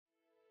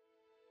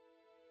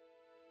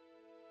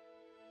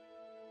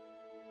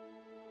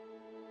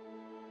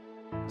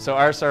So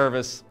our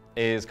service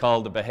is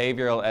called the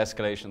Behavioural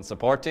Escalation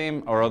Support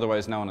Team, or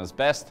otherwise known as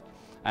BEST,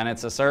 and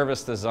it's a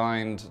service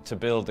designed to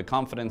build the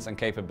confidence and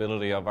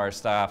capability of our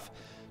staff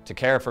to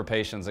care for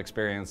patients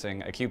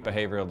experiencing acute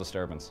behavioural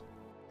disturbance.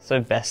 So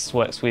BEST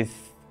works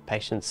with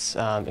patients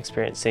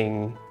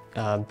experiencing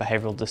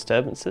behavioural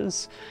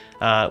disturbances.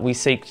 We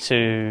seek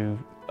to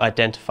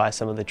identify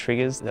some of the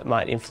triggers that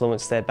might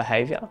influence their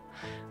behaviour.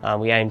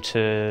 We aim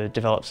to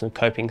develop some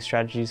coping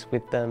strategies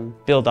with them,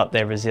 build up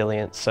their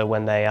resilience so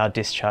when they are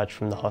discharged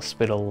from the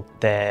hospital,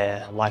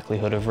 their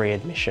likelihood of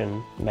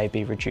readmission may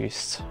be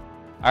reduced.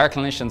 Our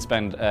clinicians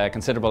spend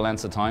considerable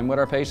lengths of time with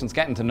our patients,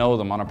 getting to know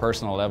them on a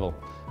personal level.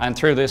 And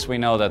through this we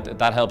know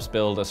that helps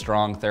build a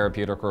strong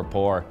therapeutic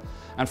rapport.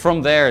 And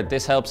from there,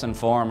 this helps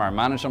inform our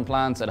management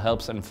plans, it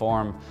helps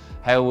inform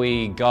how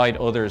we guide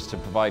others to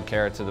provide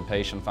care to the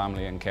patient,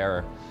 family and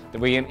carer.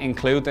 We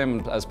include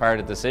them as part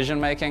of decision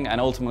making, and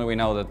ultimately we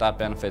know that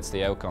benefits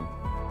the outcome.